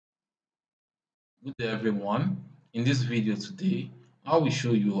Good day everyone. In this video today, I will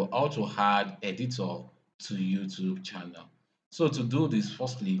show you how to add editor to YouTube channel. So to do this,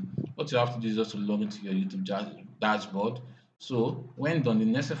 firstly, what you have to do is just to log into your YouTube dashboard. So when done, the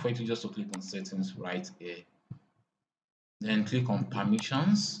next step for you to just to click on settings right here. Then click on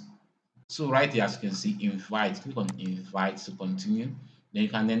permissions. So right here, as you can see, invite. Click on invite to continue. Then you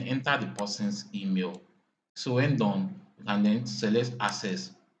can then enter the person's email. So when done, you can then select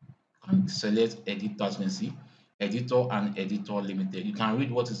access and select editor. As you can see, editor and editor limited. You can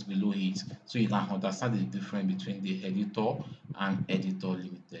read what is below it so you can understand the difference between the editor and editor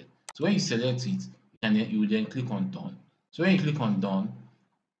limited. So when you select it, you will then click on done. So when you click on done,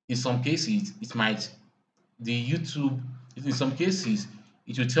 in some cases it might the YouTube in some cases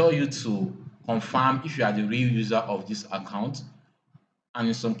it will tell you to confirm if you are the real user of this account, and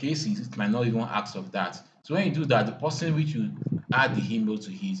in some cases it might not even ask of that. So when you do that, the person which you add the email to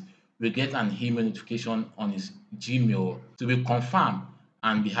his will get an email notification on his Gmail to be confirmed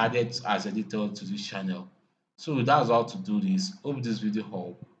and be added as editor to this channel. So that's how to do this. Hope this video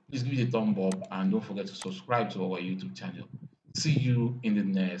helped. Please give it a thumb up and don't forget to subscribe to our YouTube channel. See you in the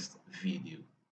next video.